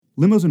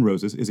Limos and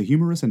Roses is a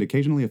humorous and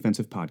occasionally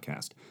offensive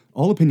podcast.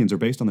 All opinions are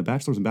based on the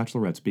bachelors and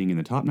bachelorettes being in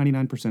the top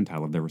 99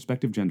 percentile of their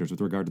respective genders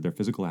with regard to their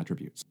physical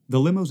attributes. The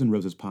Limos and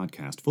Roses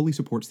podcast fully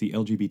supports the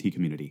LGBT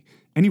community.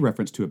 Any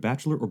reference to a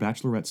bachelor or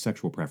bachelorette's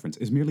sexual preference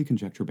is merely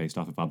conjecture based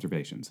off of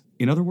observations.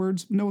 In other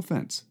words, no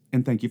offense.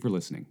 And thank you for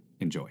listening.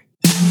 Enjoy.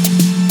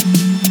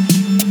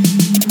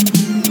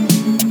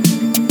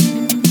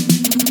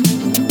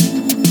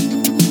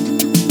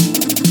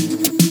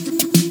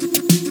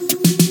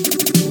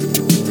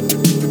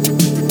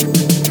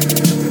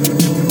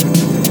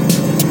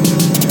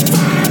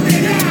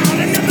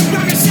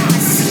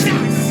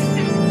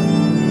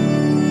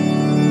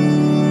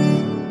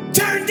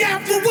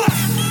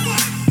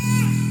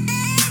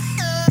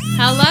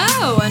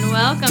 Hello, and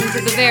welcome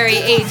to the very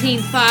 18th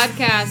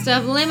podcast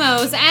of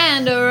Limos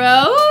and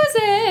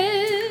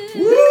Roses.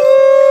 Woo!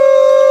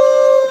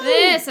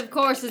 This, of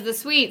course, is the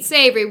sweet,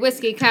 savory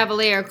Whiskey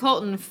Cavalier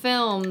Colton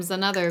Films,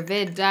 another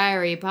vid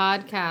diary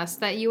podcast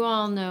that you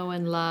all know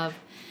and love.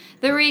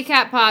 The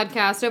recap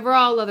podcast over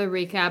all other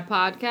recap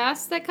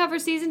podcasts that cover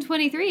season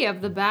 23 of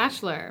The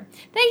Bachelor.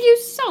 Thank you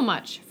so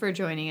much for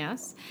joining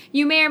us.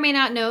 You may or may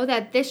not know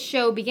that this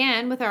show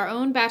began with our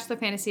own Bachelor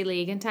Fantasy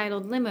League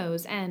entitled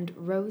Limos and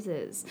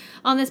Roses.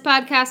 On this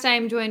podcast, I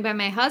am joined by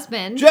my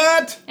husband,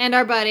 Jet, and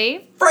our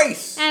buddy,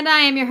 Frace, and I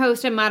am your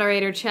host and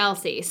moderator,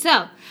 Chelsea.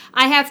 So,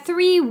 I have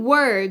 3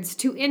 words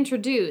to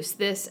introduce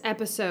this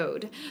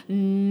episode.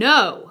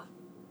 No,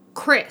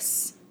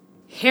 Chris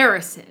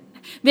Harrison.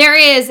 There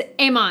is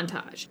a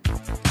montage.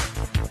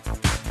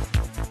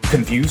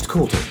 Confused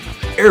Colton,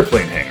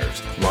 airplane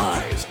hangers,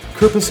 lies,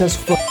 Kirpa says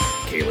fuck,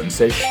 Caelynn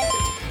says shit.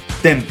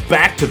 Then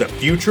Back to the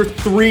Future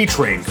 3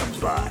 train comes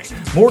by.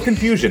 More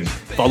confusion,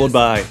 followed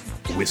by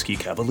Whiskey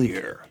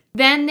Cavalier.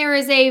 Then there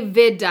is a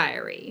vid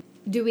diary.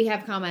 Do we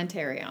have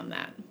commentary on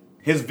that?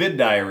 His vid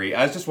diary,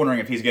 I was just wondering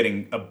if he's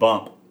getting a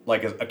bump,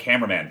 like a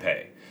cameraman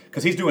pay.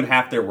 Because he's doing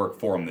half their work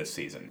for him this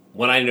season.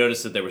 When I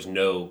noticed that there was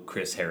no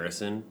Chris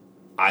Harrison,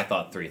 I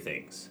thought 3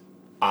 things.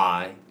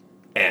 I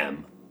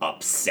am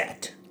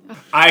upset.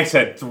 I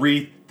said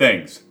 3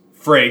 things.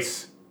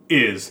 Frace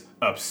is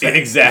upset.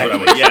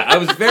 Exactly. Yeah, I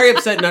was very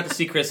upset not to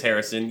see Chris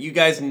Harrison. You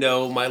guys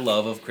know my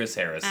love of Chris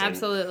Harrison.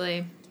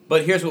 Absolutely.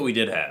 But here's what we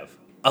did have.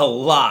 A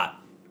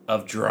lot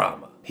of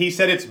drama. He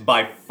said it's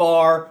by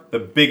far the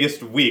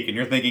biggest week, and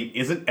you're thinking,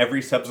 isn't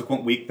every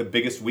subsequent week the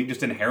biggest week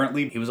just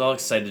inherently? He was all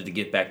excited to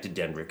get back to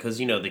Denver because,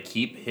 you know, they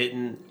keep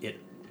hitting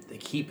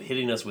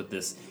us with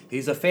this,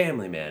 he's a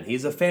family man,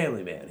 he's a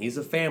family man, he's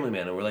a family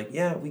man. And we're like,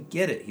 yeah, we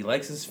get it. He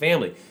likes his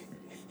family.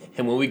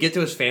 And when we get to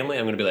his family,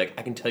 I'm going to be like,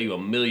 I can tell you a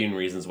million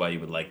reasons why you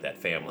would like that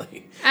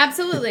family.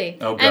 Absolutely.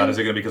 Oh, God, is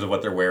it going to be because of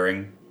what they're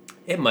wearing?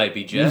 It might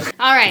be, Jeff.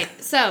 All right,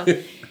 so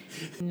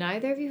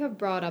neither of you have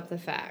brought up the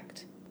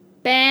fact.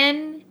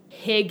 Ben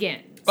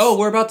Higgins. Oh,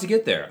 we're about to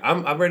get there.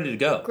 I'm ready to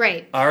go.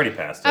 Great. I already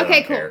passed it.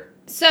 Okay, cool.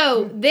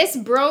 So, this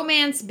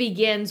bromance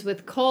begins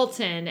with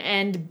Colton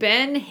and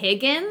Ben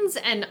Higgins,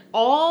 and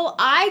all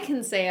I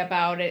can say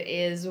about it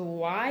is,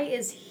 why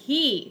is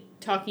he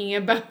talking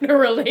about a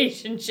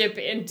relationship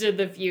into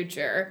the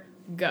future?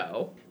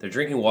 Go. They're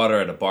drinking water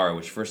at a bar,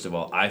 which, first of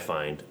all, I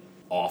find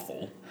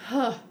awful.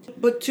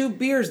 But 2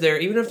 beers there,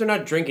 even if they're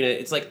not drinking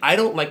it, it's like, I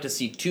don't like to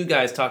see 2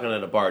 guys talking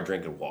at a bar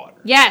drinking water.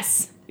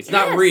 Yes. It's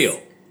not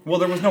real. Well,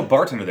 there was no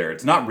bartender there.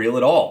 It's not real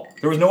at all.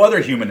 There was no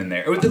other human in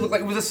there. It looked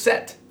like it was a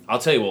set. I'll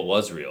tell you what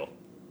was real.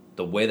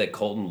 The way that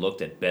Colton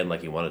looked at Ben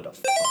like he wanted to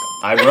fuck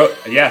him. I wrote,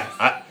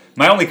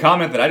 my only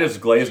comment that I just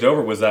glazed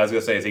over was that I was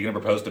going to say, is he going to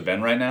propose to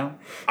Ben right now?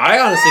 I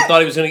honestly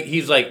thought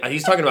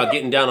he's talking about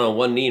getting down on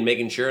one knee and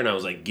making sure, and I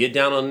was like, get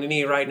down on the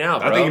knee right now,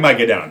 bro. I think he might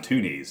get down on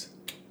 2 knees.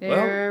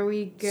 There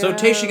we go. So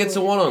Tasha gets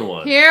a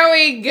one-on-one. Here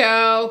we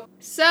go.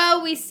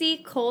 So we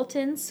see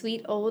Colton's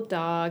sweet old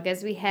dog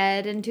as we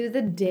head into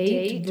the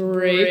date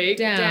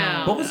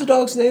breakdown. What was the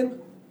dog's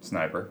name?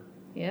 Sniper.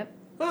 Yep.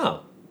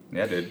 Oh.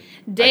 Yeah, dude.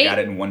 I got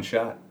it in one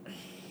shot.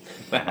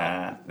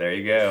 There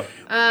you go.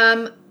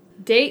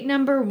 Date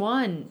number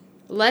 1.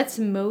 Let's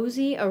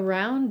mosey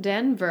around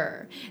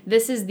Denver.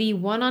 This is the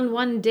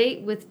one-on-one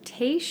date with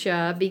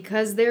Tasha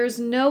because there's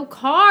no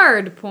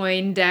card,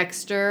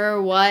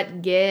 Poindexter.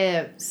 What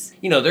gives?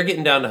 You know, they're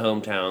getting down to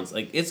hometowns.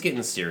 Like, it's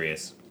getting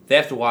serious. They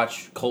have to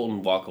watch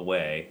Colton walk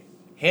away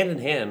hand in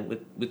hand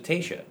with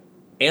Tasha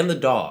and the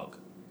dog.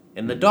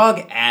 And the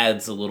dog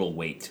adds a little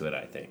weight to it,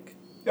 I think.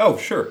 Oh,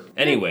 sure.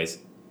 Anyways,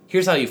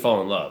 here's how you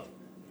fall in love.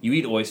 You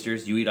eat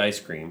oysters, you eat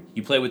ice cream,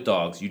 you play with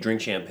dogs, you drink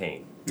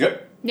champagne.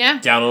 Yep. Yeah.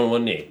 Down on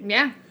one knee.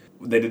 Yeah.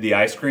 They did the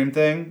ice cream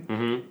thing.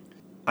 Mm-hmm.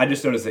 I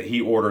just noticed that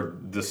he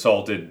ordered the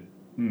salted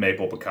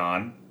maple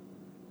pecan.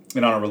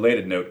 And on a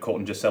related note,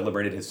 Colton just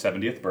celebrated his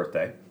 70th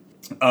birthday.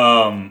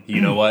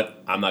 You know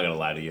what? I'm not going to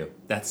lie to you.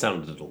 That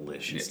sounded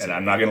delicious. And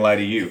I'm not going to lie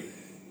to you.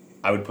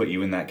 I would put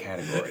you in that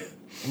category.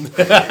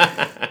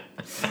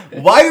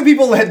 Why do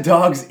people let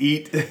dogs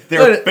eat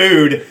their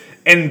food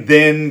and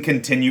then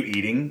continue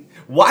eating?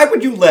 Why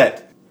would you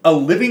let a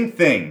living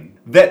thing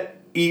that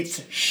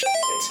eats shit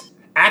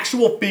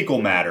actual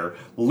fecal matter,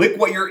 lick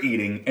what you're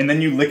eating, and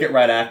then you lick it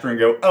right after and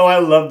go, oh, I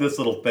love this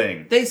little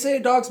thing. They say a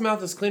dog's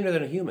mouth is cleaner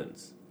than a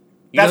human's.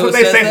 That's what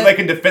they say so they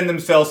can defend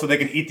themselves so they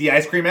can eat the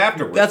ice cream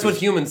afterwards. That's what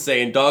humans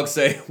say, and dogs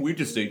say, we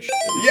just ate shit.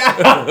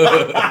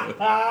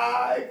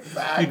 Yeah!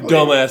 Exactly. You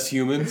dumbass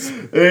humans.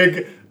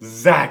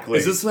 Exactly.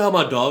 Is this how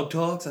my dog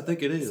talks? I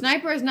think it is.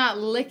 Sniper is not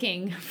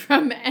licking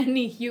from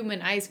any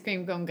human ice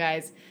cream cone,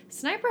 guys.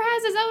 Sniper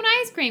has his own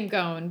ice cream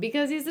cone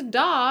because he's a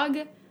dog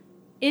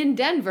in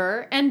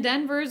Denver, and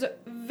Denver's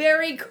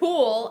very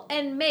cool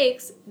and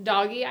makes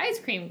doggy ice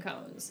cream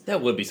cones.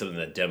 That would be something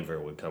that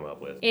Denver would come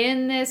up with.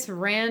 In this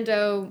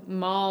rando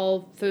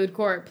mall food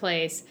court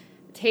place,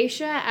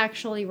 Tayshia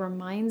actually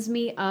reminds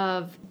me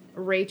of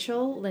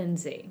Rachel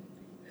Lindsay,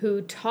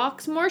 who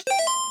talks more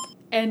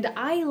and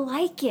I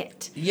like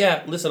it.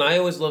 Yeah, listen, I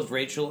always loved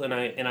Rachel, and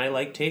I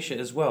like Tayshia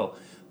as well.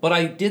 But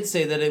I did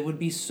say that it would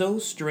be so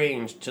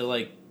strange to,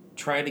 like,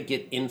 try to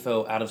get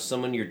info out of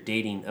someone you're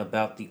dating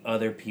about the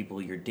other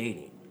people you're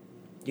dating.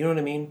 You know what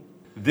I mean?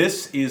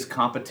 This is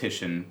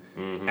competition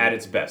at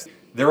its best.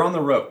 They're on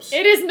the ropes.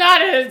 It is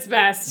not at its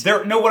best.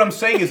 No, what I'm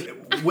saying is,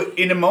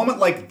 in a moment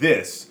like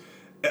this,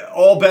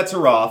 all bets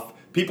are off.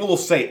 People will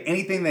say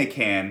anything they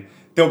can.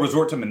 They'll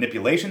resort to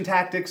manipulation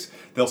tactics.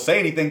 They'll say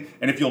anything.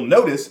 And if you'll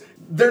notice,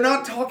 they're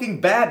not talking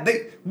bad.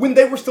 When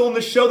they were still on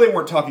the show, they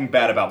weren't talking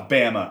bad about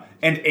Bama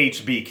and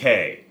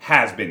HBK,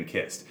 Has Been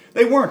Kissed.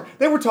 They weren't.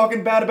 They were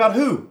talking bad about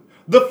who?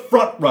 The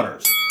front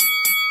runners.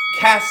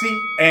 Cassie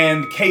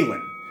and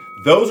Caelynn.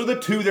 Those are the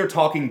two they're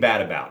talking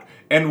bad about.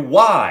 And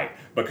why?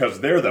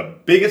 Because they're the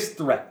biggest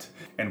threat.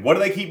 And what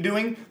do they keep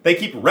doing? They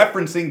keep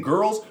referencing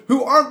girls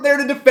who aren't there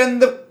to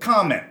defend the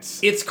comments.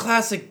 It's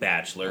classic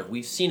Bachelor.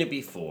 We've seen it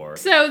before.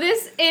 So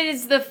this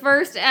is the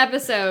first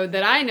episode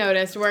that I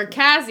noticed where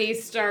Cassie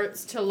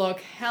starts to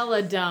look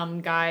hella dumb,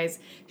 guys.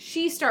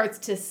 She starts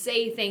to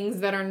say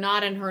things that are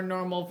not in her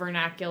normal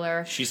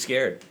vernacular. She's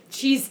scared.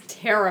 She's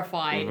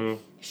terrified.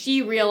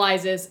 She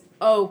realizes,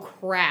 oh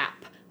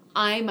crap,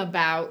 I'm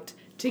about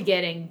to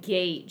get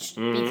engaged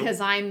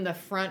because I'm the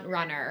front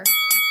runner.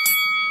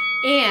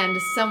 And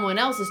someone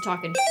else is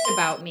talking shit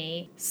about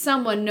me.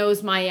 Someone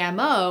knows my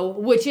MO,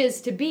 which is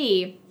to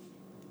be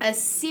a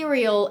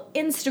serial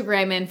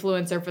Instagram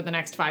influencer for the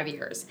next 5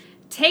 years.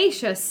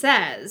 Tayshia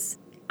says,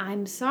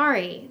 I'm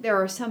sorry, there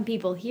are some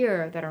people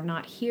here that are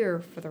not here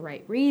for the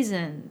right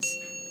reasons.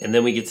 And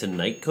then we get to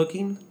night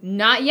cooking?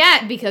 Not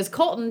yet, because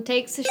Colton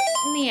takes a shit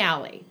in the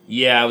alley.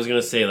 Yeah, I was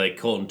going to say, like,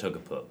 Colton took a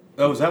poop.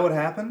 Oh, is that what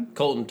happened?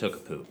 Colton took a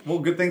poop. Well,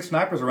 good thing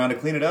Sniper's around to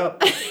clean it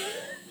up.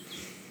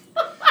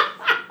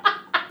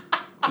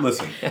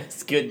 Listen.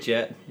 That's good,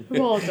 Jet.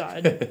 Well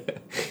done.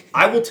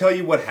 I will tell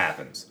you what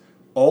happens.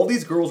 All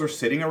these girls are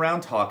sitting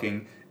around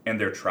talking, and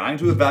they're trying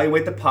to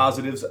evaluate the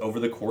positives over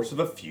the course of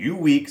a few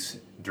weeks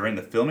during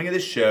the filming of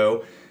this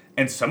show,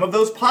 and some of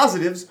those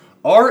positives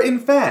are, in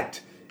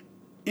fact,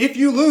 if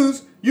you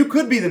lose, you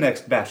could be the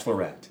next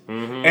Bachelorette.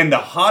 And the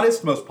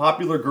hottest, most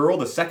popular girl,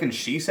 the second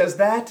she says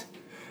that,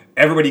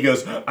 everybody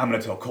goes, I'm going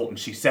to tell Colton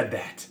she said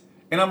that.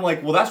 And I'm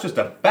like, well, that's just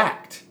a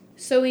fact.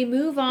 So we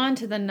move on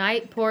to the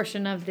night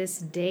portion of this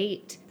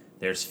date.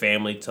 There's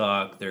family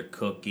talk, they're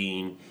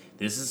cooking.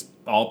 This is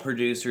all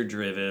producer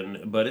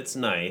driven, but it's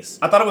nice.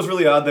 I thought it was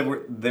really odd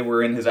they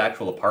were in his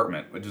actual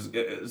apartment, which is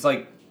it's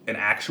like an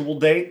actual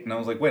date, and I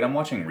was like, wait, I'm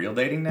watching real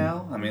dating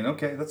now? I mean,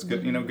 okay, that's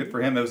good, good for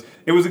him.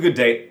 It was a good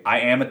date. I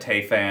am a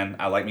Tay fan.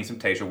 I like me some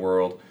Tayshia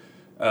World.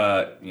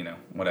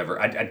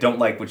 Whatever. I don't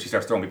like when she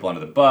starts throwing people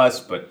under the bus,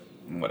 but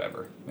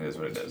whatever. It is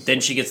what it is. Then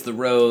she gets the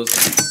rose.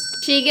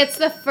 She gets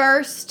the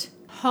first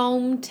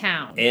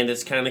hometown. And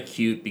it's kind of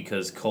cute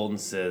because Colton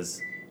says,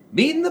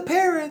 meeting the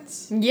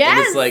parents. Yes. And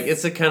it's like,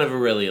 it's a kind of a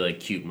really like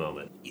cute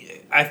moment.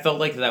 I felt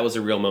like that was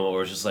a real moment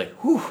where it's just like,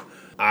 whew,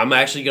 I'm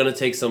actually going to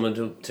take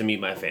someone to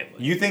meet my family.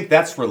 You think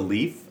that's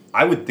relief?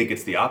 I would think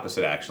it's the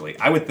opposite, actually.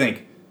 I would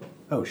think,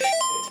 oh, shit.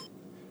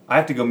 I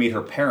have to go meet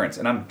her parents,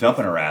 and I'm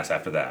dumping her ass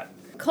after that.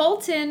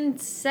 Colton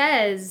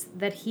says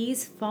that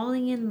he's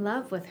falling in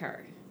love with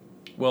her.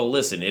 Well,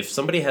 listen, if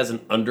somebody has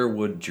an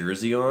Underwood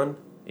jersey on,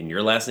 and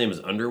your last name is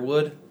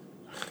Underwood,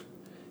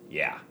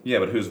 yeah. Yeah,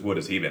 but whose wood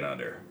has he been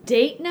under?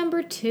 Date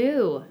number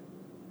 2.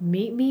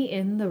 Meet me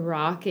in the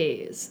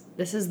Rockies.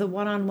 This is the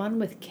one-on-one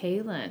with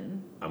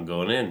Caelynn. I'm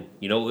going in.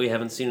 You know what we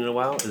haven't seen in a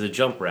while? Is a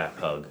jump wrap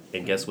hug.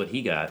 And guess what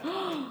he got?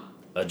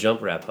 A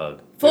jump wrap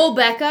hug. Full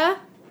Becca.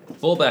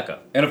 Full Becca.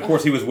 And of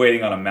course he was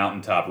waiting on a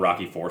mountaintop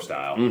Rocky IV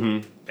style.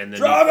 Mm-hmm. And then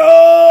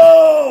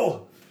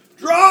Drago!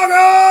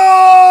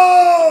 Drago!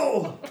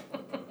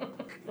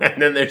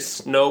 And then there's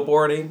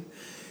snowboarding.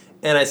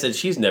 And I said,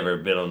 she's never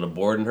been on a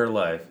board in her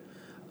life.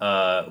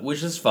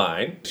 Which is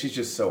fine. She's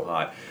just so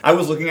hot. I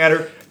was looking at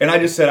her, and I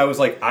just said,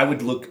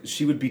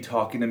 she would be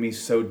talking to me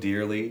so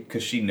dearly,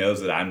 because she knows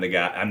that I'm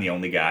the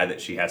only guy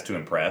that she has to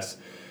impress.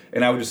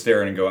 And I would just stare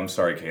at her and go, I'm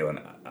sorry, Caelynn,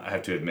 I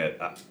have to admit,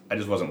 I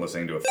just wasn't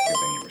listening to a fucking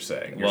thing you were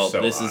saying. You're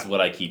so this hot. is what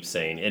I keep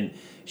saying. And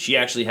she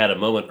actually had a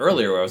moment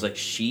earlier where I was like,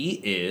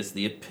 she is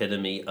the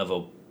epitome of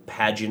a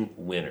pageant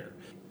winner.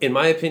 In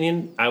my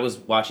opinion, I was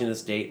watching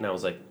this date, and I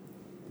was like,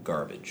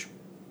 garbage.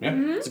 Yeah.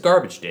 It's a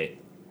garbage date.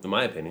 in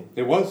my opinion.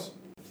 It was.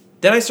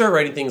 Then I start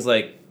writing things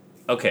like,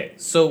 okay,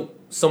 so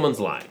someone's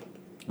lying.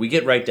 We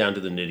get right down to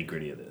the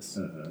nitty-gritty of this.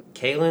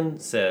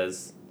 Caelynn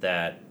says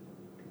that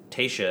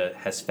Tayshia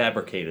has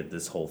fabricated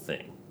this whole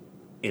thing.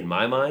 In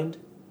my mind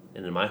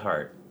and in my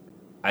heart,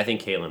 I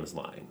think Caelynn is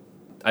lying.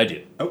 I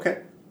do.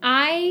 Okay.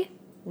 I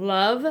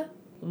love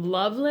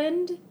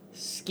Loveland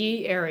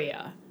ski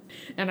area.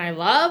 And I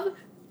love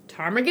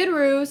Ptarmigan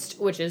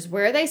Roost, which is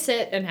where they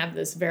sit and have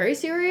this very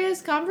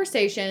serious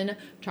conversation.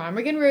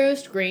 Ptarmigan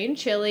Roost, green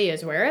chili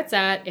is where it's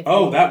at.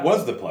 That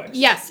was the place.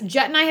 Yes,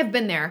 Jet and I have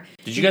been there.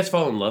 Did you guys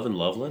fall in love in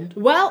Loveland?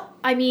 Well,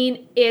 I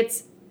mean,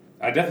 it's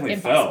I definitely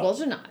impossible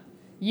fell. to not.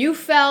 You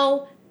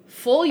fell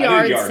full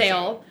yard yard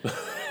sale,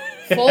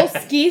 full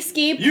ski,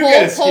 You pole,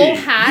 get a ski. pole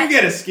hat. You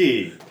get a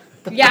ski.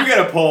 Yeah. You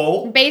get a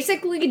pole.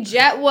 Basically,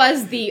 Jet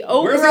was the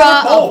Where's the Oprah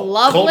other pole? of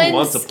Loveland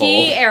wants a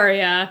ski pole.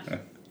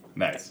 area.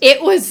 Nice.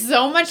 It was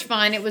so much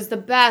fun. It was the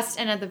best.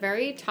 And at the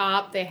very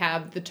top, they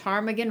have the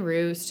Ptarmigan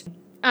Roost.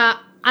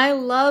 I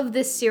love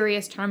this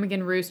serious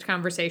Ptarmigan Roost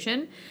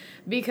conversation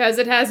because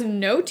it has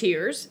no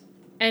tears.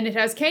 And it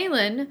has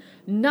Caelynn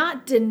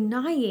not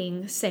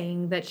denying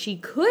saying that she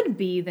could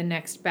be the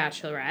next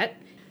Bachelorette.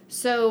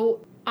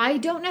 So I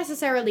don't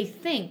necessarily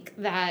think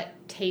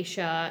that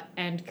Tayshia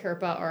and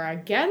Kirpa are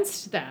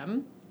against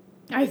them.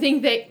 I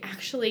think they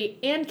actually,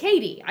 and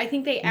Katie, I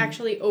think they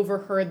actually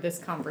overheard this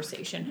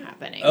conversation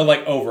happening. Oh,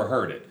 like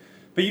overheard it.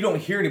 But you don't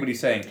hear anybody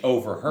saying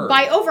overheard.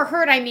 By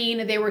overheard, I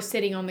mean they were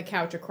sitting on the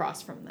couch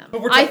across from them.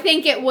 But we're I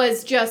think it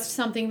was just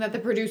something that the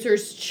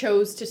producers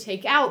chose to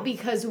take out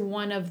because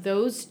one of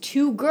those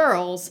two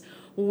girls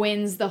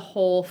wins the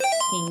whole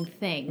f***ing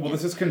thing. Well,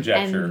 this is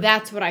conjecture. And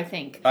that's what I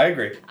think. I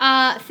agree.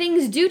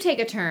 Things do take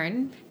a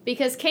turn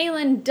because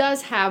Caelynn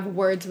does have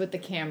words with the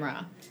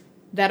camera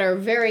that are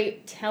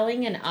very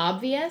telling and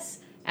obvious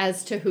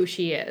as to who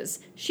she is.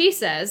 She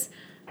says,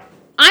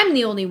 I'm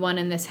the only one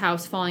in this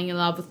house falling in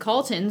love with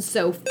Colton,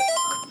 so f***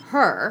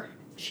 her.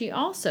 She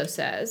also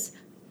says,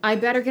 I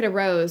better get a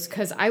rose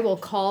because I will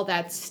call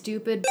that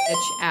stupid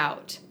bitch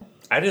out.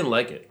 I didn't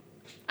like it.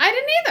 I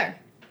didn't either.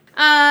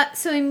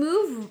 So we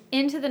move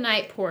into the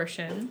night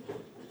portion.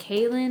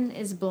 Caelynn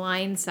is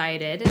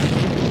blindsided.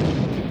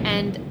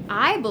 And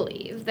I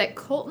believe that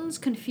Colton's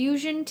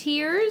confusion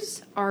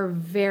tears are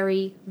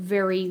very,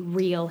 very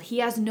real. He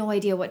has no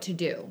idea what to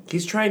do.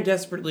 He's trying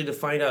desperately to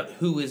find out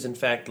who is in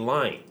fact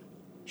lying.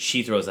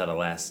 She throws out a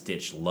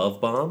last-ditch love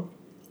bomb,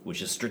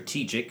 which is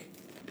strategic.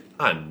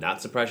 I'm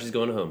not surprised she's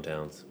going to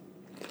hometowns.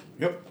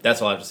 Yep.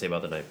 That's all I have to say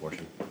about the night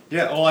portion.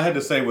 Yeah, all I had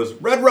to say was,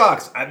 Red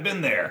Rocks, I've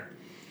been there.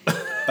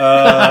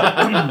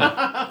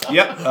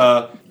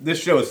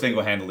 This show has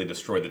single-handedly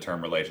destroyed the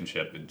term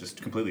relationship. It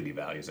just completely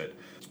devalues it.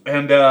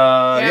 And,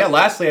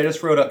 lastly, I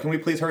just wrote up, can we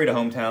please hurry to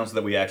hometown so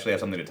that we actually have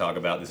something to talk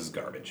about? This is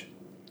garbage.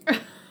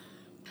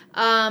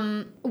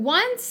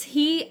 Once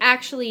he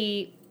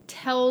actually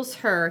tells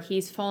her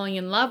he's falling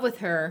in love with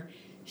her,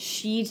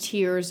 she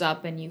tears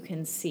up and you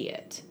can see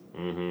it.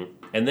 Mm-hmm.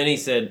 And then he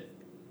said,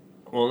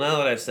 well, now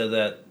that I've said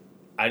that,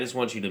 I just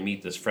want you to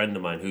meet this friend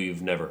of mine who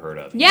you've never heard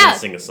of. He's gonna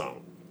sing a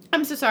song.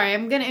 I'm so sorry.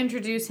 I'm going to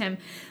introduce him.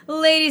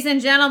 Ladies and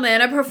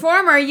gentlemen, a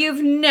performer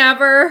you've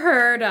never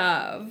heard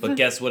of. But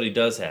guess what he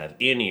does have?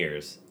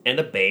 In-ears. And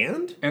a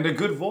band? And a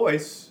good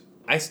voice.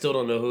 I still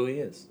don't know who he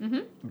is. Mm-hmm.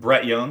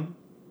 Brett Young.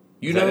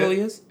 You know who he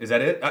is? Is that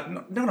it?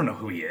 No, I don't know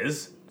who he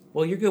is.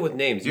 Well, you're good with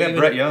names. Yeah,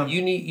 Brett Young.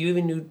 You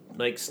even knew,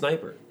 like,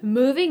 Sniper.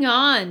 Moving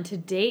on to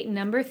date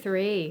number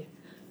 3.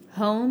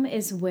 Home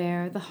is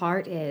where the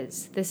heart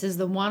is. This is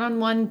the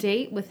one-on-one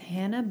date with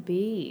Hannah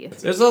B.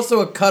 There's also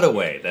a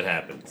cutaway that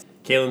happens.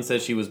 Caelynn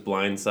says she was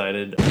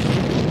blindsided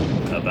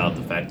about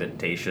the fact that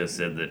Tayshia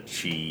said that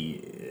she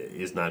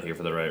is not here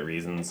for the right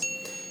reasons.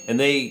 And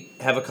they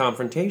have a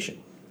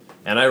confrontation.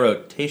 And I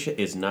wrote, Tayshia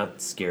is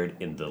not scared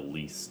in the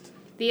least.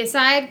 The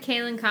aside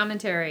Caelynn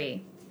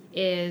commentary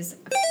is,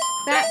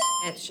 that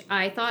bitch.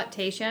 I thought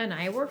Tayshia and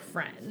I were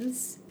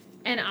friends.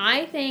 And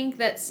I think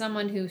that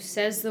someone who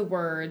says the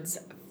words,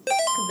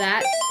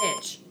 that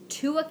bitch,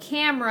 to a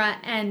camera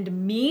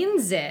and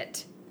means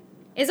it,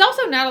 is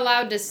also not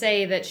allowed to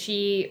say that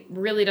she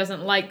really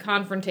doesn't like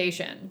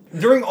confrontation.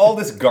 During all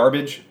this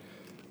garbage,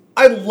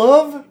 I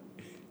love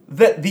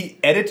that the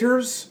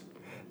editors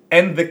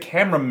and the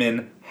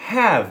cameramen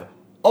have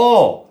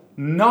all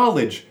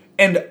knowledge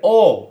and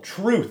all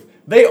truth.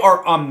 They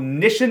are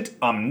omniscient,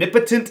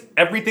 omnipotent,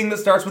 everything that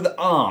starts with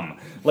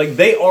Like,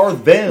 they are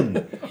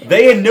them.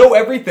 They know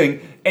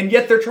everything, and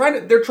yet they're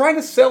trying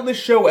to sell this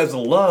show as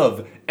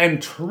love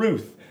and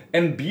truth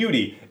and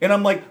beauty. And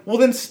I'm like, well,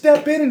 then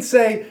step in and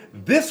say,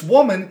 this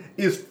woman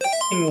is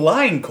f***ing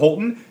lying,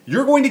 Colton.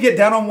 You're going to get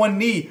down on one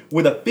knee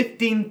with a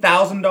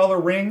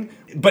 $15,000 ring,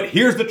 but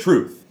here's the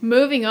truth.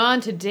 Moving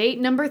on to date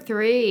number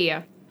 3.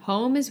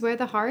 Home is where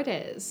the heart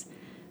is.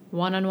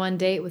 One-on-one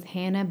date with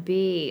Hannah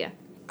B.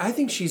 I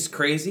think she's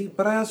crazy,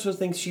 but I also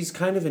think she's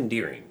kind of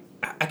endearing.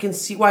 I can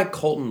see why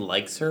Colton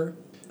likes her.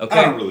 Okay.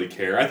 I don't really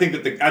care. I think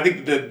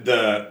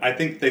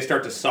they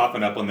start to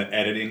soften up on the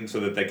editing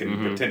so that they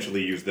can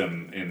potentially use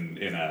them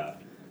in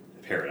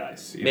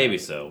paradise. Maybe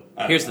so.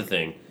 Here's the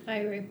thing. I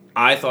agree.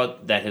 I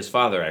thought that his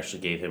father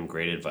actually gave him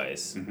great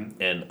advice.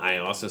 And I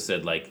also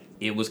said, like,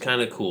 it was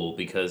kind of cool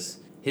because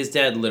his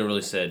dad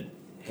literally said,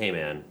 hey,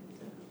 man,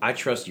 I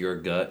trust your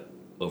gut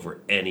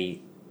over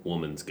any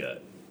woman's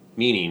gut.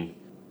 Meaning,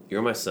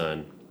 you're my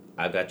son,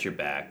 I've got your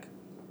back,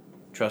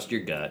 trust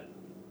your gut,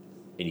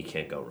 and you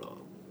can't go wrong.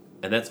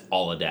 And that's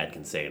all a dad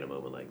can say in a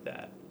moment like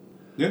that.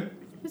 Yeah.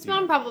 His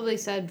mom probably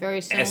said very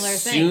similar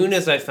things. As soon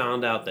as I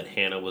found out that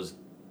Hannah was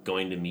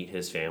going to meet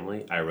his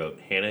family, I wrote,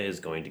 Hannah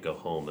is going to go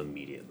home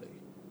immediately.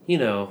 You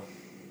know,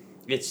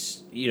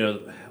 it's, you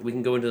know, we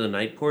can go into the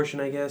night portion,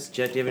 I guess.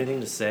 Jet, do you have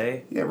anything to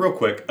say? Yeah, real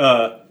quick.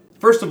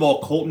 First of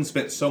all, Colton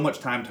spent so much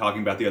time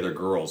talking about the other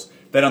girls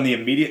that on the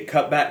immediate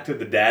cutback to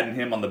the dad and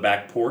him on the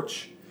back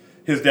porch,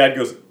 his dad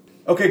goes,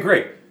 okay,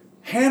 great.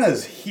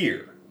 Hannah's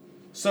here.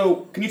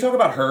 So, can you talk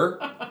about her?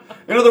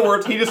 In other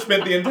words, he just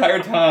spent the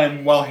entire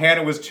time while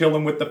Hannah was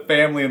chilling with the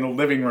family in the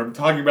living room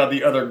talking about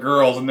the other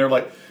girls, and they're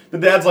like, the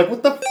dad's like,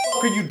 what the f***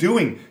 are you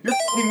doing? You're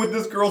f***ing with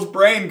this girl's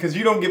brain because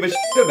you don't give a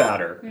shit about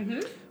her.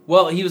 Mm-hmm.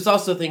 Well, he was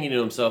also thinking to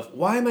himself,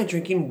 why am I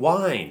drinking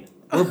wine?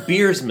 We're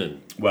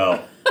beersmen.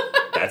 Well,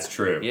 that's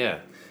true. Yeah.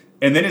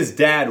 And then his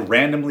dad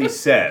randomly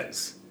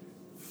says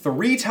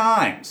 3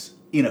 times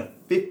in a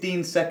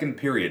 15-second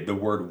period the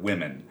word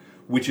women,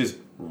 which is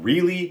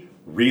really,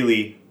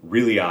 really,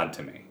 really odd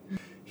to me.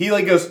 He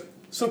like goes,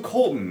 so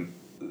Colton,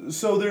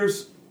 so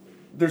there's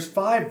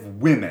 5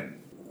 women.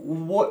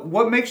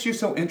 What makes you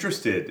so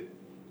interested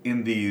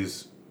in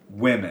these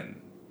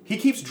women? He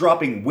keeps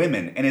dropping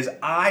women, and his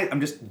eye, I'm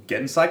just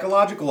getting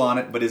psychological on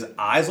it, but his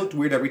eyes looked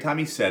weird every time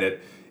he said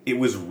it. It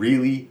was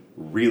really,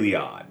 really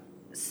odd.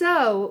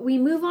 So, we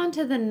move on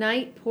to the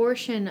night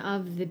portion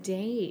of the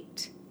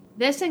date.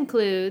 This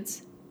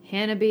includes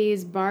Hannah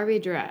B's Barbie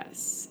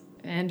dress,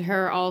 and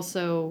her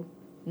also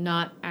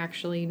not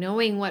actually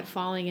knowing what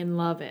falling in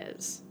love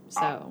is.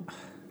 So,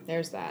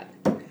 there's that.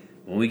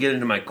 When we get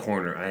into my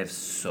corner, I have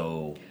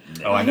so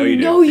many. Oh, I know you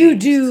do. No, you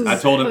do. I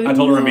told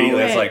her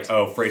immediately. It's it. like,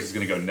 oh, Frace is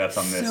gonna go nuts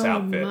on this So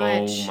outfit.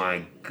 much. Oh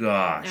my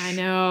gosh. I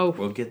know.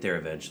 We'll get there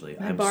eventually.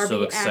 My I'm Barbie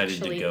so excited to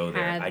actually go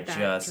there. had I that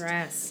just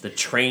dress. the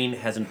train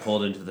hasn't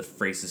pulled into the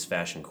Frace's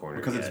fashion corner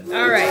Because yet. it's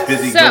All right,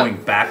 busy so-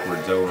 going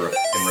backwards over a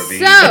f***ing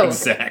ravine. So-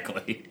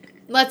 Exactly.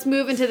 Let's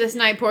move into this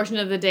night portion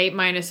of the date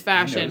minus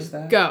fashion. noticed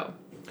that? Go.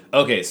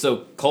 Okay,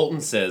 so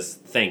Colton says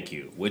thank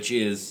you, which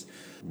is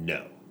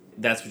no.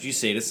 That's what you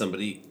say to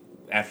somebody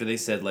after they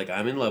said, like,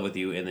 I'm in love with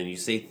you, and then you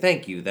say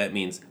thank you. That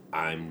means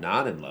I'm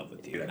not in love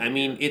with you. I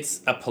mean,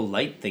 it's a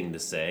polite thing to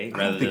say. I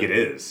don't think it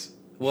is.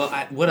 Well,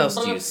 what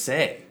else do you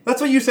say?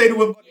 That's what you say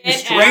to a Get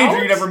stranger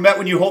out? you never met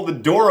when you hold the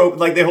door open,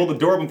 like they hold the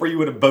door open for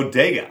you at a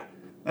bodega.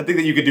 I think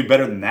that you could do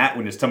better than that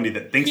when it's somebody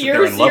that thinks that they're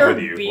Here's in love your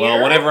with you. beer.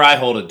 Well, whenever I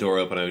hold a door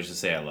open, I always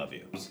just say I love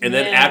you. And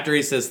then Yeah. after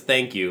he says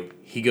thank you,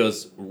 he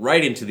goes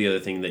right into the other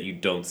thing that you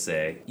don't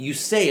say. You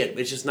say it,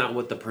 it's just not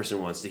what the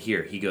person wants to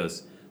hear. He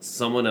goes,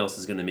 someone else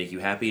is going to make you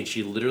happy, and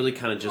she literally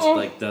kind of just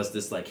like does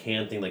this like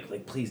hand thing,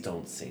 like please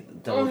don't say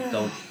that.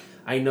 Don't.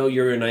 I know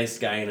you're a nice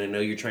guy, and I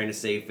know you're trying to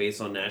save face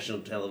on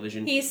national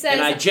television. He says-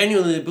 and I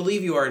genuinely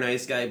believe you are a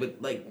nice guy,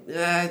 but like,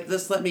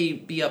 just let me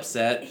be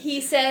upset. He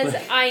says,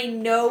 I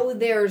know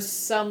there's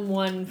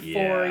someone for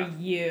Yeah.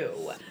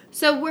 you.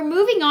 So we're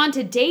moving on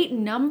to date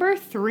number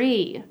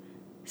 3.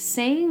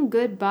 Saying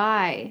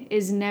goodbye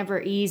is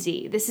never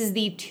easy. This is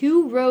the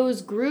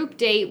 2-rose group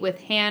date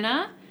with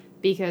Hannah,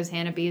 because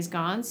Hannah B is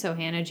gone, so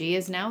Hannah G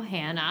is now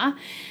Hannah.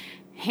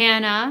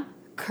 Hannah,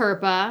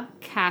 Kirpa,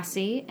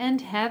 Cassie, and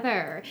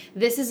Heather.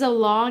 This is a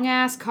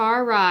long-ass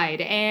car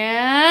ride,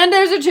 and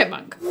there's a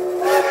chipmunk.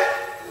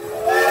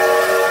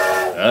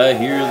 I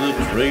hear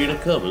the train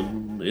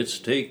a-comin', it's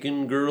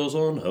taking girls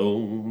on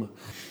home.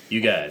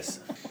 You guys.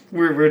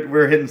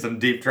 We're hitting some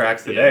deep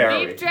tracks today, aren't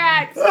Deep we?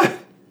 tracks.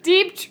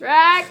 Deep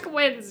track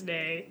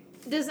Wednesday.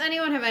 Does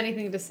anyone have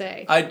anything to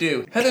say? I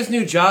do. Heather's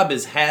new job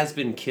is has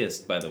been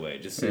kissed, by the way,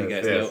 just so you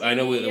Yes, guys yes. know. I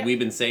know Yep. we've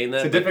been saying that.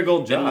 It's a but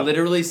difficult job. It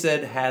literally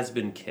said has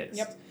been kissed.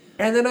 Yep.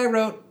 And then I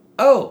wrote,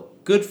 oh,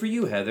 good for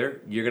you,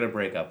 Heather. You're going to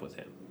break up with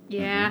him.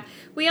 Yeah.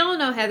 We all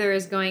know Heather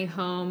is going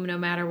home no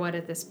matter what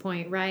at this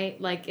point, right?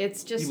 Like,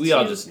 it's just We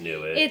all just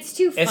knew it. It's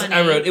too As funny.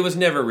 I wrote, it was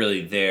never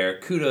really there.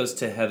 Kudos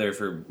to Heather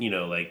for,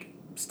 like,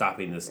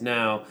 stopping this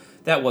now.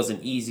 That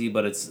wasn't easy,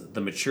 but it's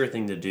the mature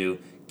thing to do.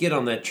 Get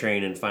on that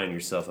train and find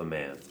yourself a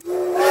man. So,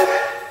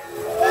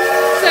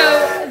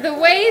 the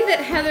way that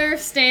Heather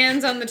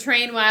stands on the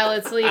train while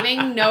it's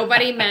leaving,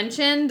 nobody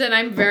mentioned, and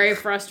I'm very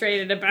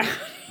frustrated about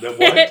The it.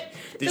 what?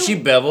 Did she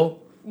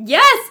bevel?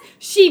 Yes!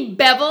 She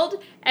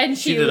beveled, and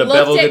she did a looked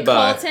bevel at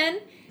goodbye. Colton.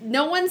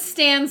 No one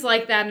stands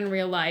like that in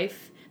real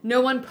life.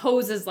 No one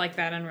poses like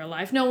that in real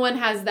life. No one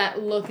has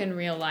that look in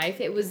real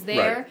life. It was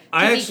there Right. to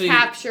I be actually-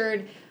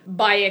 captured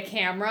by a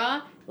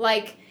camera.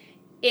 Like,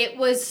 it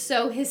was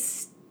so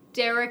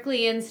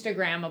hysterically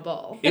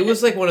Instagrammable. It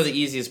was like one of the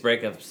easiest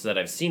breakups that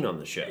I've seen on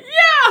the show.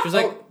 Yeah! She was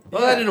like,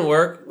 well, that didn't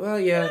work. Well,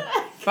 yeah.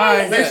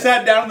 Bye. They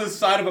sat down on the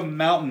side of a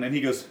mountain, and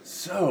he goes,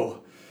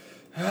 so,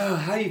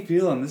 how you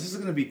feeling? This is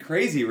going to be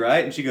crazy,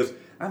 right? And she goes,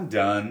 I'm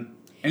done.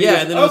 And he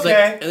goes,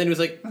 and then he was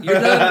like, "You're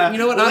done. You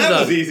know what? Well, I'm that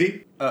done." was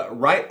easy.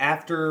 Right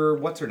after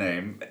what's her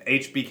name,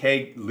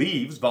 HBK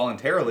leaves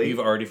voluntarily. You've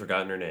already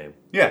forgotten her name.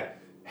 Yeah,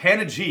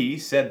 Hannah G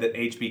said that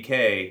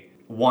HBK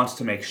wants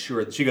to make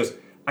sure that she goes.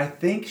 I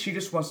think she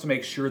just wants to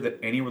make sure that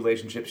any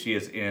relationship she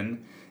is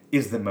in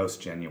is the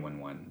most genuine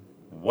one.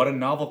 What a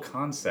novel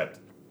concept,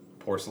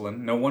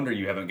 Porcelain. No wonder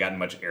you haven't gotten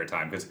much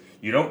airtime, because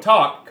you don't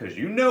talk, because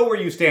you know where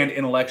you stand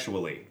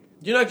intellectually.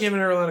 You're not giving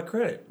her a lot of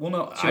credit. Well,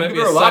 no, I give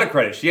her a lot of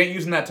credit. She ain't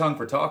using that tongue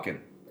for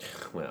talking.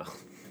 Well,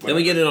 then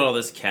we get into all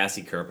this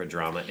Cassie Kerpa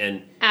drama,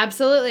 and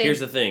Absolutely. here's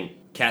the thing.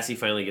 Cassie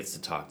finally gets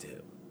to talk to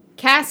him.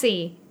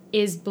 Cassie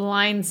is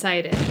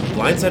blindsided.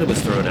 Blindsided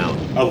was thrown out.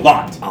 A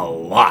lot. A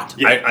lot.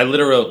 Yeah. I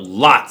literally wrote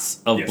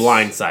lots of Yes.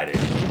 blindsided.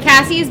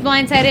 Cassie is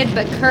blindsided,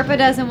 but Kerpa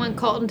doesn't want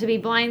Colton to be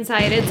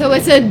blindsided, so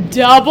it's a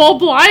double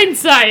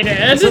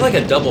blindsided. Is it like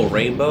a double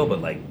rainbow,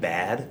 but like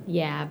bad?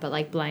 Yeah, but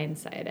like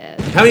blindsided.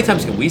 How many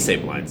times can we say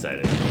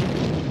blindsided?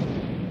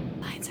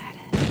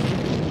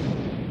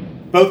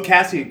 Blindsided. Both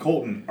Cassie and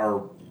Colton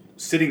are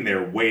sitting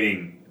there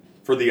waiting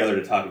for the other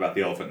to talk about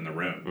the elephant in the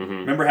room. Mm-hmm.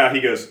 Remember how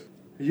he goes,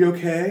 "Are you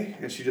okay?"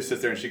 And she just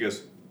sits there and she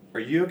goes, "Are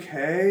you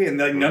okay?" And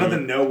like none of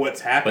them know what's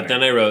happening. But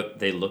then I wrote,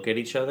 they look at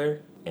each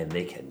other and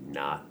they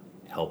cannot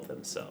help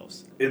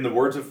themselves. In the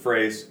words of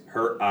Frace,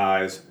 her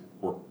eyes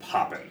were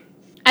popping.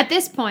 At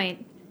this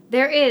point,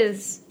 there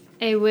is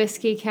a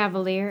Whiskey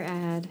Cavalier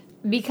ad.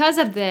 Because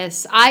of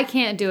this, I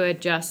can't do it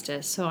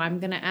justice, so I'm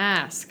going to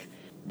ask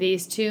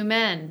these two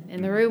men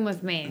in the room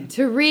with me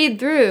to read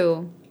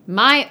through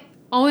my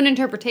own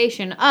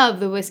interpretation of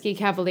the Whiskey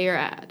Cavalier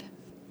ad.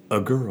 A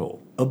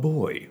girl, a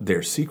boy,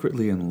 they're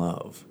secretly in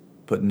love,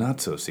 but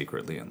not so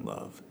secretly in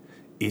love.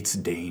 It's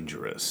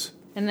dangerous.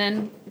 And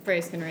then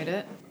Frace can read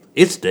it.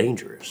 It's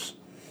dangerous.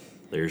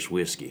 There's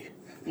whiskey,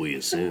 we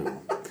assume.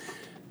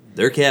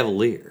 They're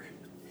Cavalier.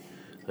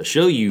 A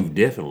show you've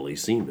definitely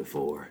seen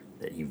before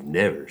that you've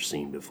never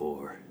seen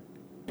before.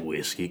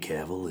 Whiskey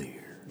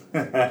Cavalier.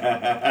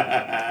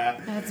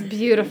 That's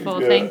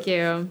beautiful. Thank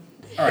you.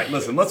 All right,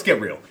 listen, let's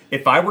get real.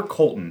 If I were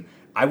Colton,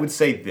 I would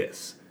say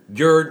this.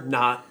 You're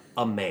not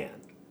a man.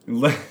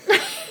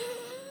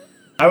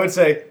 I would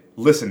say,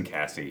 listen,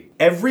 Cassie,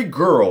 every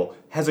girl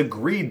has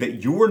agreed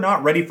that you are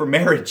not ready for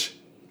marriage.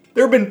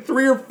 There have been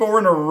 3 or 4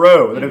 in a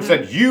row that have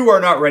said you are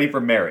not ready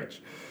for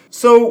marriage.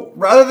 So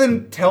rather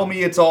than tell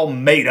me it's all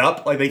made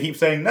up, like they keep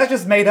saying, that's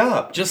just made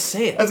up. Just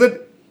say it. I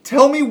said,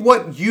 tell me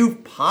what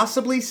you've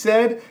possibly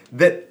said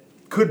that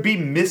could be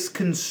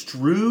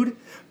misconstrued,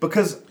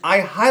 because I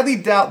highly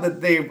doubt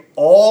that they've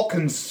all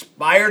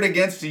conspired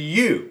against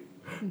you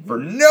for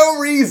no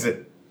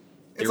reason.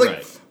 It's You're like,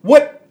 right.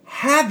 what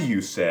have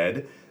you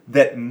said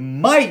that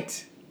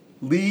might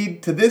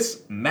lead to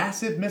this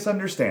massive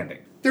misunderstanding?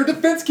 Their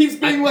defense keeps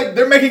being like,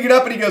 they're making it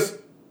up, and he goes,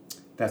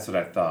 that's what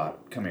I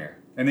thought. Come here.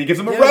 And he gives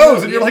him a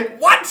rose, and you're like,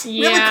 what?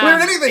 We haven't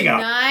cleared anything up.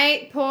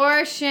 Night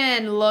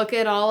portion. Look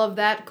at all of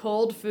that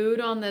cold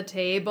food on the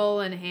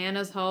table, and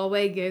Hannah's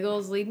hallway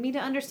giggles lead me to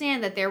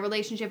understand that their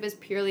relationship is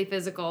purely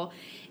physical.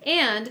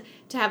 And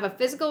to have a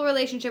physical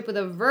relationship with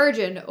a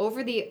virgin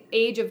over the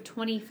age of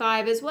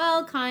 25 is,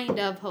 well, kind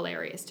of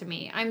hilarious to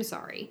me. I'm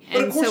sorry. But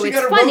and of course so she it's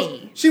got a funny.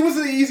 rose. She was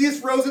the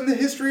easiest rose in the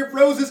history of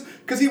roses,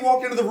 because he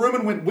walked into the room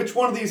and went, which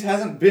one of these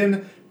hasn't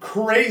been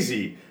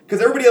crazy?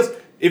 Because everybody else,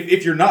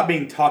 if you're not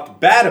being talked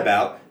bad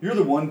about, you're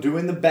the one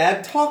doing the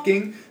bad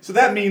talking. So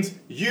that means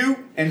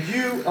you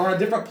are on a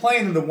different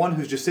plane than the one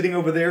who's just sitting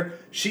over there.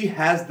 She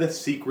has the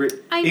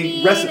secret.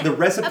 The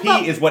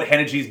recipe is what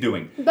Hannah G's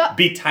doing.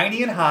 Be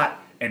tiny and hot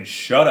and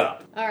shut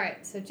up. All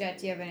right, so Jet,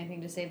 do you have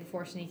anything to say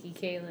before sneaky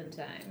Caelynn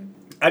time?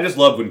 I just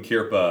loved when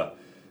Kirpa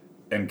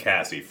and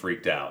Cassie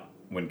freaked out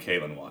when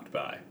Caelynn walked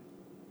by.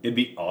 It'd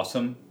be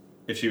awesome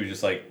if she was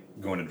just like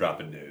going to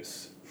drop a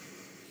deuce.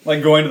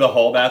 Like going to the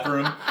hall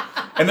bathroom.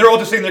 And they're all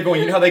just sitting there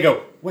going, you know how they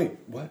go, wait,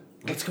 what?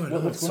 What's going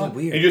on? What's It's going so on?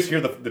 weird. And you just hear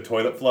the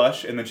toilet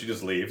flush, and then she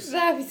just leaves.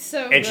 That was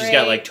so And she's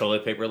got like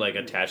toilet paper like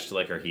attached to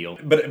like her heel.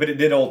 But it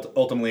did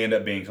ultimately end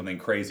up being something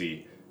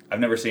crazy. I've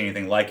never seen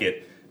anything like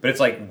it. But it's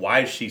like,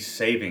 why is she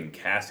saving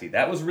Cassie?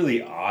 That was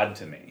really odd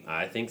to me.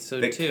 I think so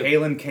That too.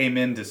 Caelynn came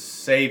in to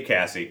save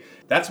Cassie.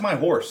 That's my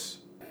horse.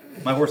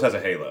 My horse has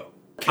a halo.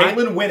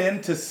 Caelynn went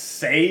in to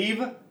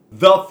save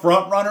the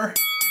front runner.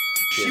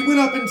 She went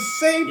up and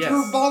saved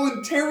her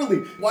voluntarily.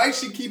 Why is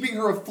she keeping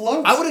her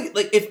afloat? I would have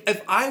like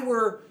if I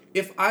were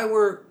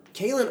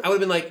Caelynn, I would have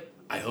been like,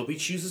 I hope he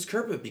chooses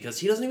Kerpa because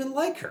he doesn't even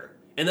like her.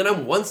 And then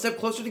I'm one step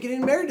closer to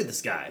getting married to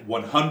this guy.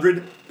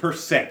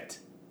 100%.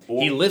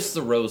 He lifts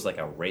the rose like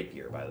a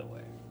rapier, by the way.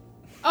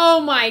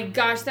 Oh my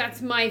gosh,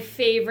 that's my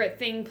favorite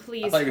thing.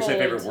 Please I thought you were going to say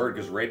hold. favorite word,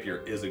 because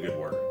rapier is a good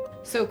word.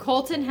 So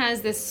Colton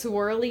has this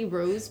swirly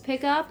rose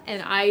pickup,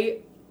 and I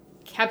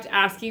kept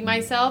asking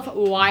myself,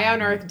 why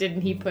on earth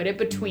didn't he put it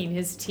between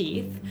his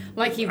teeth?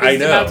 Like he was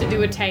about to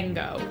do a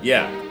tango.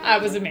 Yeah.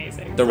 That was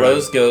amazing. The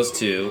rose goes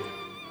to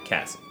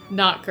Cassie.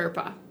 Not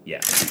Kerpa. Yeah.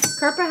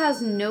 Kerpa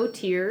has no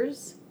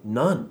tears.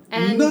 None.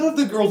 And None of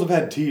the girls have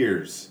had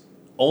tears.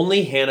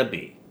 Only Hannah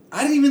B.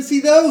 I didn't even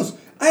see those.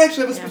 I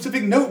actually have a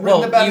specific note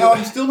written about how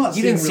I'm still not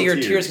You seeing didn't see real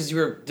her tears because you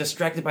were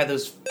distracted by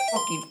those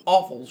fucking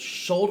awful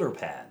shoulder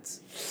pads.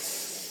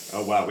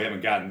 Oh, wow, we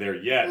haven't gotten there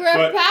yet.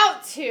 We're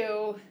about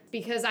to,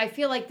 because I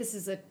feel like this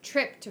is a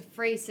trip to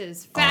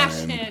Frace's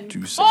fashion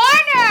corner.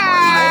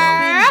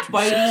 I've been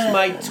biting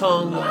my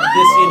tongue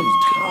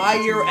this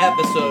entire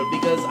episode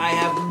because I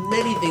have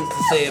many things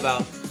to say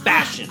about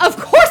fashion. Of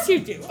course you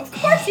do. Of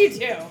course you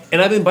do.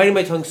 And I've been biting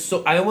my tongue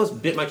I almost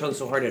bit my tongue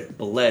so hard it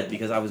bled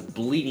because I was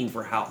bleeding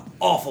for how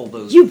awful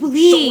those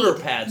shoulder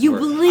pads were.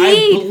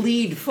 I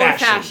bleed for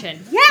fashion.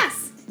 Yes.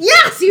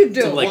 Yes, you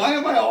do. So, like, why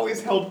am I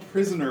always held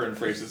prisoner in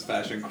Frace's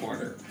fashion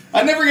corner?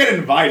 I never get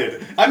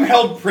invited. I'm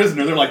held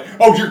prisoner. They're like,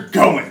 oh, you're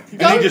going.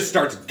 And he just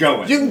starts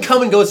going. You can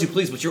come and go as you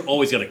please, but you're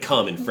always going to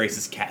come in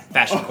Frace's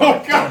fashion corner.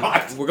 Oh,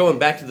 God. We're going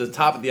back to the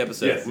top of the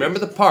episode. Yes, remember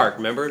the park,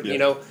 remember? Yes. You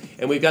know,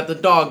 and we've got the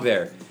dog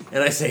there.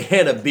 And I say,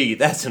 Hannah B,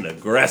 that's an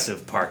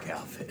aggressive park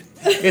outfit.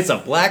 It's a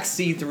black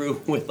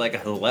see-through with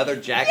like a leather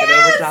jacket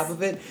over top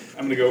of it.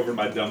 I'm going to go over to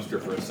my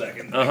dumpster for a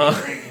second.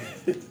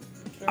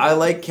 I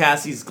like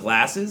Cassie's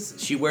glasses.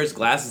 She wears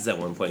glasses at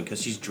one point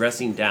because she's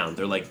dressing down.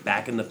 They're like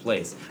back into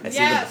place. I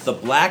see the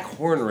black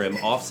horn rim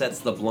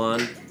offsets the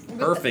blonde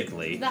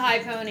perfectly. The high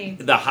pony.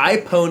 The high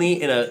pony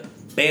in a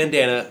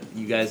bandana.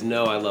 You guys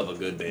know I love a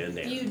good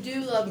bandana. You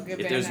do love a good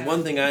bandana. If there's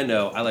one thing I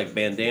know, I like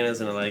bandanas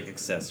and I like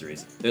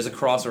accessories. There's a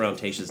cross around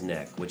Tayshia's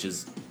neck, which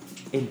is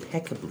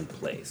impeccably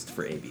placed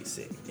for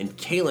ABC. And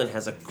Caelynn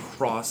has a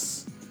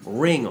cross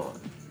ring on.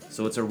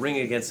 So it's a ring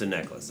against a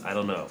necklace. I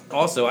don't know.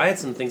 Also, I had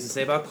some things to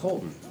say about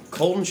Colton.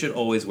 Colton should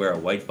always wear a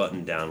white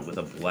button down with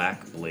a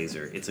black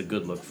blazer. It's a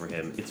good look for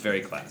him. It's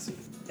very classy.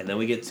 And then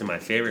we get to my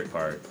favorite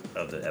part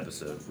of the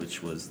episode,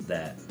 which was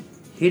that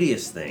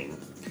hideous thing.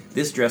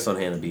 This dress on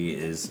Hannah B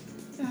is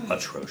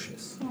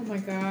atrocious. Oh my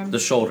god. The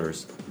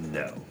shoulders,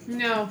 no.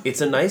 No. It's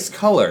a nice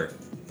color,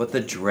 but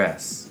the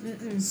dress,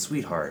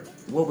 sweetheart,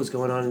 what was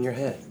going on in your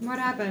head? What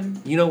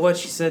happened? You know what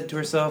she said to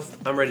herself?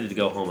 I'm ready to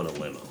go home in a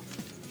limo.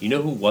 You know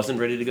who wasn't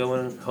ready to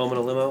go home in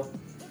a limo?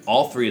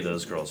 All three of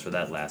those girls for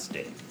that last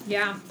date.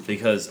 Yeah.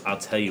 Because I'll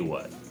tell you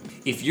what,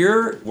 if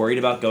you're worried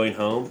about going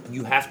home,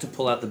 you have to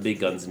pull out the big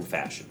guns in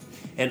fashion.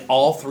 And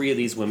all three of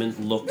these women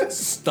looked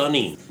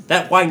stunning.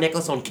 That white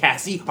necklace on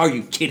Cassie? Are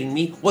you kidding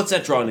me? What's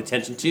that drawing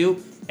attention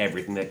to?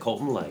 Everything that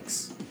Colton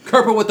likes.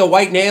 Kerper with the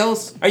white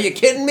nails? Are you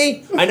kidding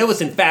me? I know it's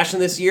in fashion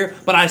this year,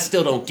 but I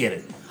still don't get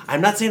it. I'm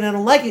not saying I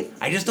don't like it,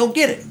 I just don't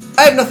get it.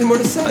 I have nothing more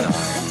to say.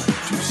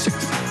 Too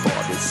sexy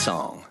for this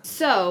song.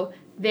 So,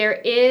 there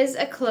is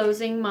a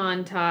closing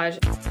montage.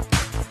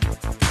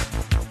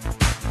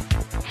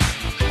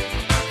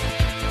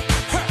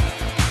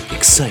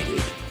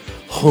 Excited,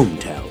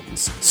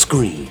 hometowns,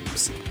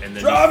 screams, and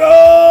then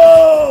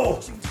Drago!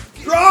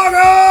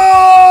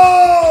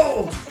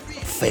 Drago!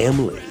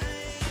 family,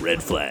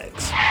 red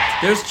flags.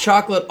 There's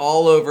chocolate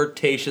all over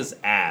Tayshia's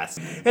ass.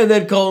 And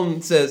then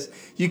Colton says,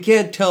 you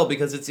can't tell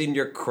because it's in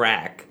your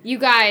crack. You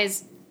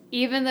guys,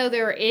 even though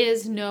there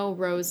is no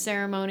rose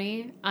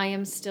ceremony, I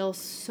am still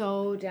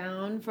so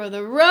down for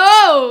the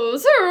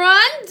rose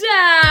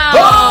rundown.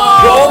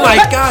 Oh my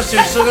gosh,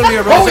 there's still gonna be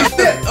a rose.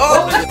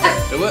 Holy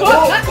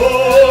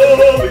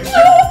shit!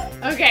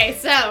 Okay,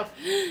 so,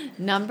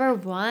 number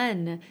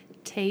 1,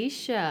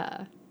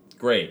 Tayshia.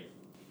 Great.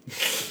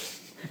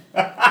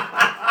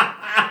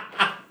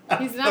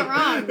 He's not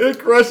wrong. It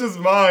crushes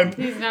mine.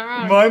 He's not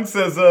wrong. Mine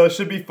says,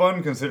 should be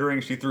fun considering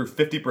she threw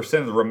 50%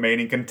 of the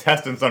remaining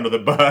contestants under the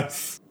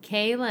bus.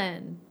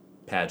 Caelynn.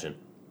 Pageant.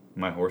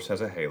 My horse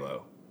has a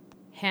halo.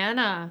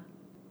 Hannah.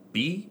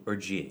 B or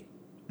G?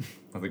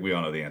 I think we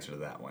all know the answer to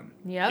that one.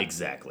 Yep.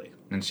 Exactly.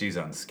 And she's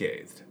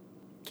unscathed.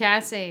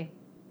 Cassie.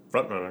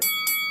 Frontrunner.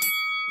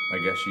 I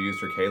guess she used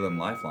her Caelynn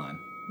lifeline.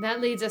 That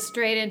leads us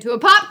straight into a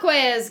pop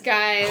quiz,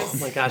 guys. Oh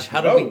my gosh,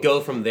 how did we go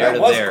from there that to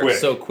was there quick.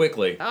 so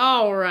quickly?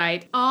 All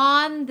right.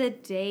 On the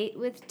date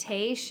with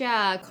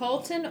Tayshia,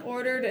 Colton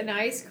ordered an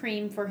ice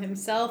cream for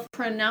himself.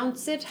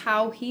 Pronounce it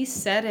how he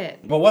said it.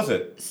 What was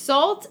it?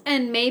 Salt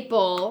and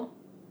maple,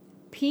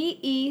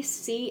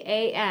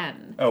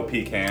 Pecan. Oh,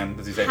 pecan.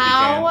 Does he say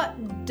How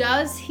pecan?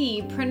 does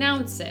he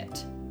pronounce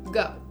it?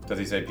 Go. Does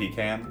he say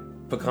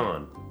pecan?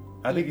 Pecan.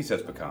 I think he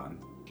says pecan.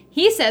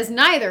 He says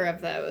neither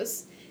of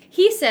those.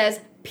 He says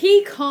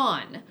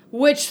pecan,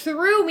 which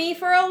threw me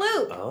for a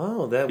loop.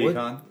 Oh, that would...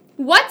 Pecan?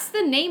 What's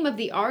the name of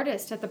the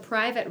artist at the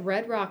private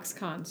Red Rocks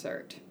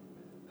concert?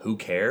 Who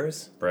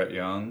cares? Brett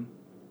Young?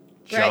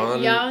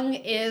 Brett Young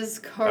is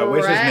correct. I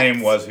wish his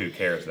name was Who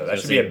Cares, though. That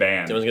should be a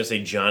band. I was going to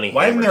say Johnny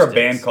Why isn't there a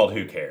Hammerstein. band called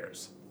Who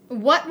Cares?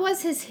 What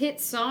was his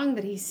hit song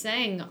that he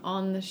sang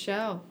on the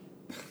show?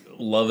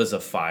 Love is a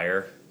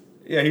Fire.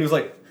 Yeah, he was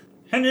like,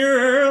 and your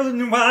earls and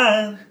your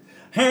wine,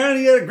 and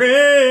you had a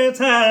great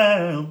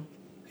time.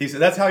 He said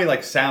that's how he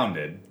like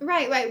sounded.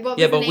 Right. What was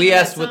Yeah, the but name we of that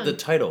asked what song? the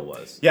title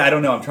was. Yeah, I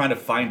don't know. I'm trying to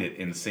find it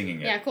in singing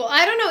it. Yeah, cool.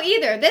 I don't know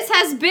either. This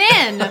has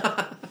been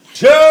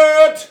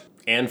Shit!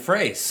 And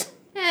Frace.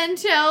 and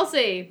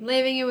Chelsea,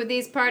 leaving you with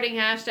these parting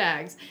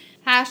hashtags.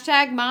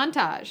 Hashtag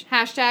montage.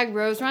 Hashtag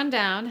Rose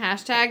Rundown.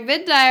 Hashtag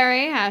Vid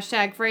Diary.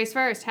 Hashtag Frace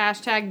First.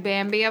 Hashtag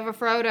Bambi of a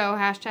Frodo.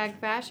 Hashtag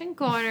Fashion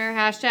Corner.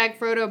 Hashtag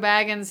Frodo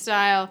Baggins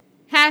Style.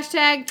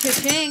 Hashtag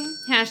Cha-ching.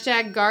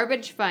 Hashtag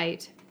Garbage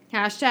Fight.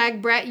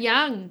 Hashtag Brett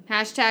Young.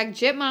 Hashtag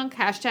Chipmunk.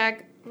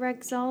 Hashtag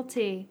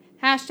Rexalty.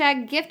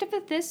 Hashtag Gift of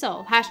a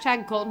Thistle.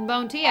 Hashtag Colton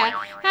Bone Tia.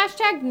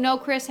 Hashtag No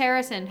Chris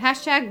Harrison.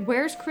 Hashtag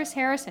Where's Chris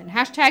Harrison?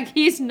 Hashtag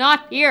He's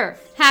Not Here.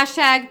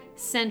 Hashtag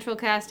Central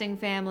Casting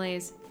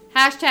Families.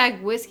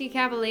 Hashtag Whiskey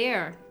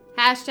Cavalier.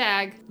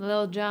 Hashtag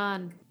Lil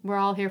Jon. We're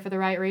all here for the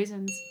right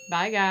reasons.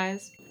 Bye,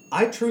 guys.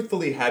 I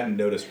truthfully hadn't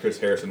noticed Chris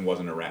Harrison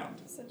wasn't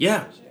around.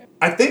 Yeah.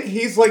 I think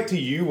he's like to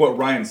you what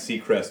Ryan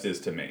Seacrest is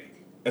to me.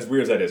 As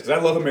weird as that is. Because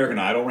I love American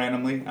Idol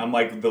randomly. I'm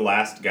like the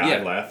last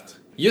guy left.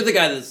 You're the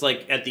guy that's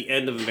like at the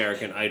end of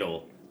American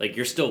Idol. Like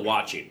you're still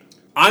watching.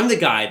 I'm the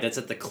guy that's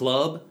at the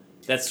club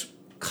that's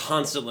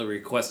constantly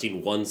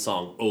requesting one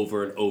song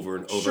over and over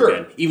and over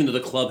again. Even though the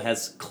club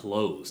has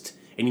closed.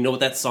 And you know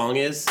what that song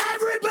is?